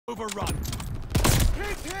Overrun.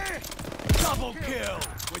 Hit here. Double kill.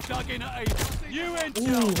 We're dug in at 8. You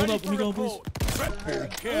intel. Ready for report. Triple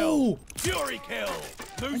kill. Fury kill.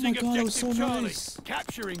 Losing objective so Charlie. Nice.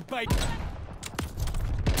 Capturing Bacon.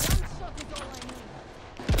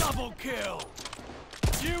 Double kill.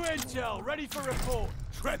 You intel. Ready for report.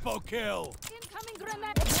 Triple kill.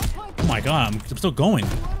 Oh my god, I'm still going.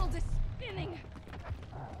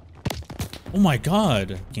 Oh my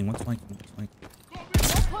god. Okay, what's like? No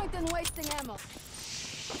point in wasting ammo. One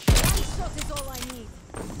shot is all I need.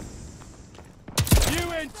 You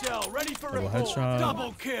intel. Ready for report. Headshot.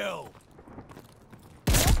 Double kill.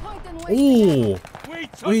 No point in wasting ammo. We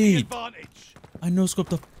took the advantage. I no scoped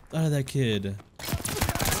the out of that kid.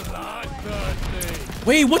 Bloodthirsty.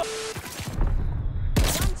 Wait, what?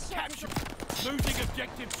 Capture. Losing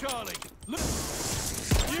objective Charlie. You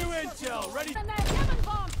intel. Ready.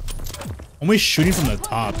 I'm always shooting from the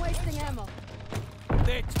top.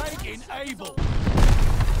 They're taking Able.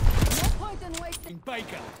 No point in wasting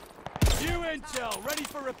Baker. You intel. Ready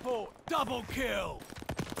for report. Double kill.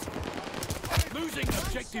 Losing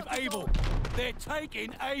objective Able. They're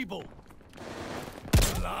taking Able.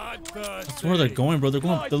 That's where they're going, bro. They're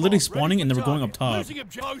going. They're literally spawning and then we're going up top. Losing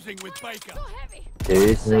with Baker.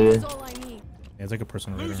 Serious, nigga? Yeah, it's like a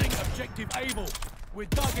personal radar. Losing objective Able. We're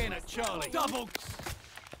dug in at Charlie. Double.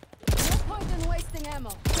 No point in wasting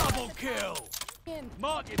ammo. Double kill.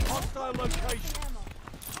 Marking hostile location.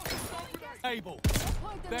 Able.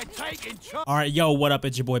 They're taking Charlie. Alright, yo, what up?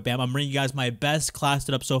 It's your boy Bam. I'm bringing you guys my best class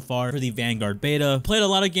setup so far for the Vanguard beta. Played a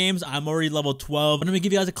lot of games. I'm already level 12. I'm gonna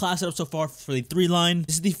give you guys a class setup so far for the 3-line.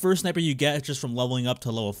 This is the first sniper you get just from leveling up to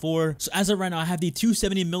level 4. So as of right now, I have the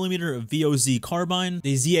 270mm VOZ carbine,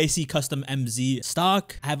 the ZAC custom MZ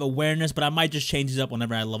stock. I have awareness, but I might just change it up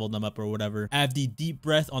whenever I level them up or whatever. I have the deep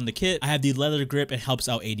breath on the kit. I have the leather grip. It helps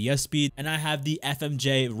out ADS speed. And I have the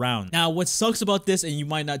FMJ round. Now, what sucks about this, and you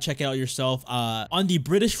might not check it out yourself, on the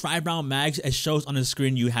British 5-round mags, it shows on the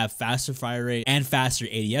screen you have faster fire rate and faster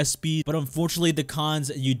ADS speed, but unfortunately the cons,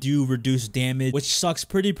 you do reduce damage, which sucks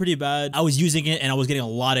pretty bad. I was using it and I was getting a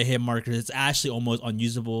lot of hit markers. It's actually almost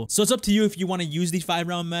unusable, so it's up to you if you want to use the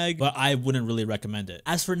 5-round mag, but I wouldn't really recommend it.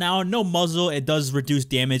 As for now, no muzzle. It does reduce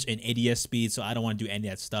damage and ADS speed, so I don't want to do any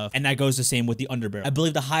of that stuff, and that goes the same with the underbarrel. I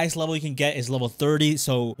believe the highest level you can get is level 30,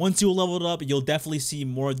 so once you level it up, you'll definitely see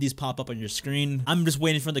more of these pop up on your screen. I'm just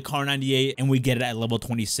waiting for the Car 98 and we get it at level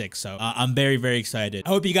 26, so I'm very excited. I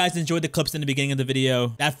hope you guys enjoyed the clips in the beginning of the video.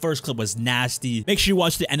 That first clip was nasty. Make sure you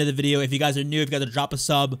watch the end of the video. If you guys are new, if you guys are drop a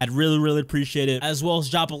sub, I'd really appreciate it, as well as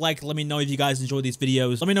drop a like. Let me know if you guys enjoy these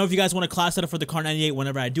videos. Let me know if you guys want a class setup for the Car 98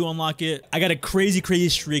 whenever I do unlock it. I got a crazy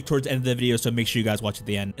streak towards the end of the video, so make sure you guys watch at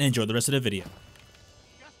the end and enjoy the rest of the video.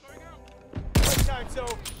 Time, so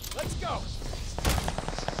let's go.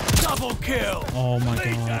 Double kill. Oh my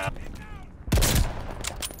god.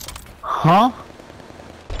 Huh?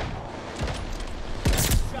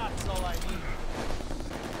 Shots all I need.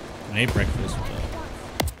 I ate breakfast.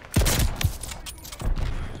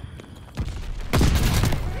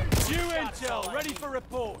 You intel, ready for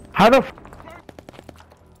report. How the f—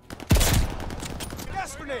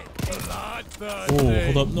 Gas grenade.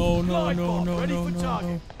 Oh, hold up.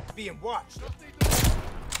 No. Being watched.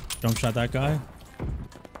 Jump shot that guy.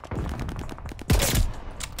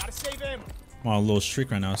 Gotta save him. I'm on a little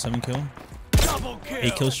streak right now. 7 kill. Double kill.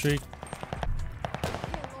 8 kill streak.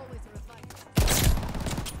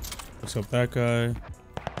 Looks up that guy.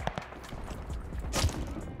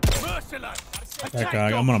 That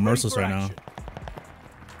guy. I'm on a merciless right now.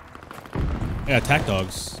 Yeah, attack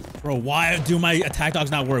dogs. Bro, why do my attack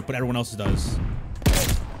dogs not work, but everyone else's does?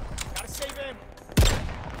 Gotta save him.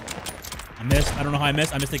 I missed. I don't know how I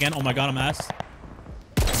missed. I missed again. Oh my god, I'm ass.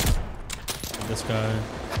 This guy.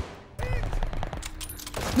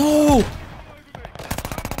 No!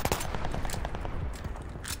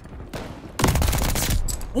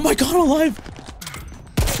 Oh my god, I'm alive!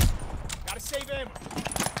 Gotta save him.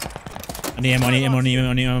 I need ammo, I need ammo, I need ammo,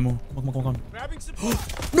 I need ammo. Come on. Grabbing some.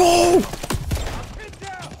 No!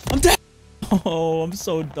 I'm dead! Oh, I'm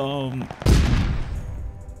so dumb.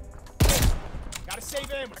 Gotta save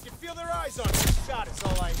him. I can feel their eyes on me. Shot is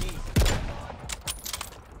all I need.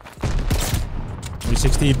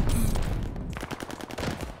 360.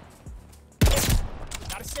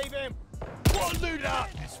 Gotta save him. One loot up.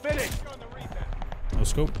 It's finished. No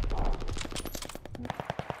scope.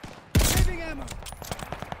 Saving ammo.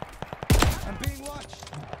 I'm being watched.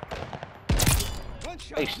 One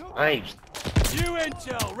shot. Nice. You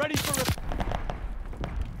intel, ready for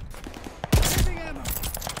saving ammo.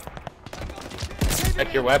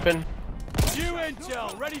 Check your weapon. You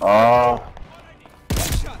intel, ready for Oh. one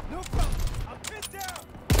shot. No problem. I'm pinned down.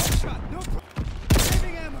 shot, no problem.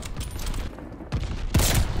 Saving ammo.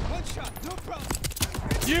 One shot, no problem.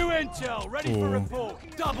 New intel, ready for report.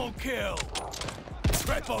 Double kill.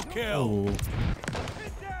 Triple kill. Oh.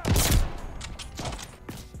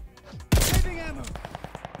 Saving ammo.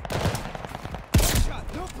 One shot,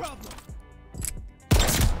 no problem.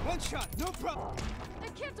 One shot, no problem. I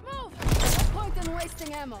can't move. No point in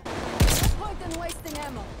wasting ammo. No point in wasting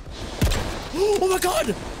ammo. Oh my god!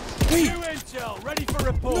 Wait! New intel, ready for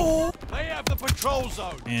report. No! They have the patrol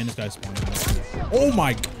zone. And this guy's spawning. Oh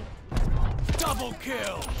my! Double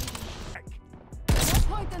kill. No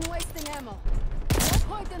point in wasting ammo. No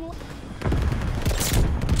point in.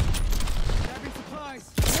 Grabbing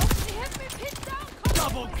supplies. He hit me. Pit down.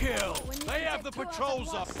 Double kill. When you They can have get the two of patrol them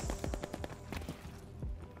zone. once.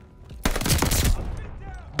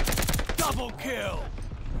 Double kill.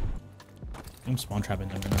 I'm spawn trapping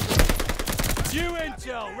them right now. New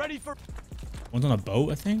intel, ready for. One's on a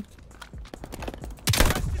boat, I think.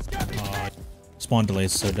 Spawn delay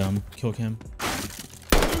is so dumb. Kill him.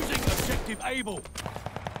 Losing objective able.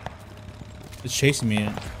 It's chasing me.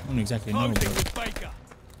 I don't exactly know, Closing but with Baker.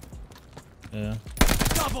 yeah.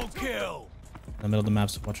 Double kill. In the middle of the map,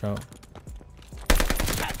 so watch out.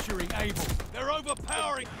 Capturing able. They're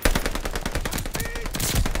overpowering.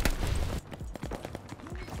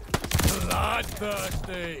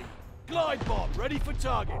 Bloodthirsty. Glide bomb ready for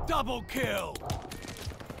target. Double kill.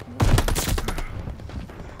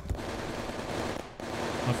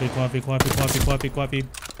 Coffee.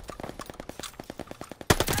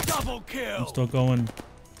 Double kill. I'm still going.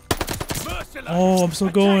 Merciless. Oh, I'm still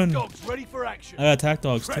Attack going. Dogs ready for action. I got attack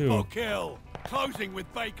dogs Triple too. kill. Closing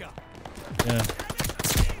with Baker. Yeah.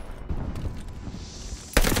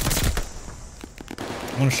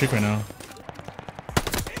 I'm on a streak right now.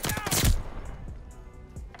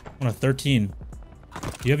 I'm on a 13. Do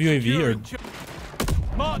you have UAV or?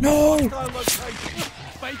 Mark No! hostile location.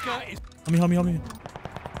 Baker is Help me.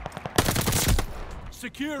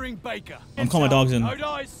 securing Baker. I'm calling my dogs in. No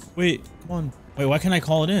dice. Wait, come on. Wait, why can't I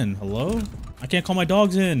call it in? Hello? I can't call my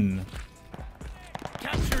dogs in.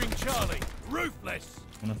 Capturing Charlie. Ruthless.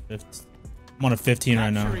 I'm on a 15 right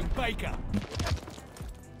now. Capturing Baker.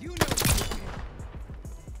 You know what you did.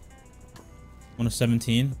 I'm on a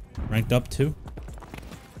 17. Ranked up too.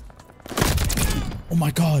 Oh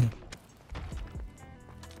my god.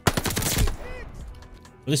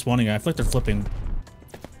 Are they spawning? I feel like they're flipping.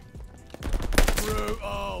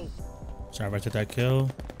 Brutal. Sorry if I took that kill.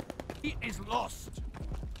 He is lost.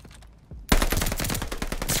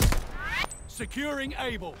 Securing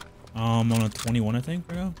able. I'm on a 21, I think,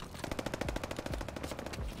 right now.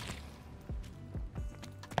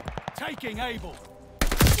 Taking able.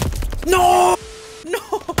 No!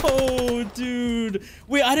 No, dude.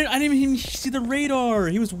 Wait, I didn't even see the radar.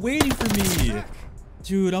 He was waiting for me.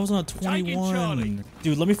 Dude, I was on a 21.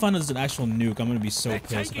 Dude, let me find out there's an actual nuke. I'm gonna be so They're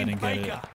pissed if I taking didn't get it. Baker.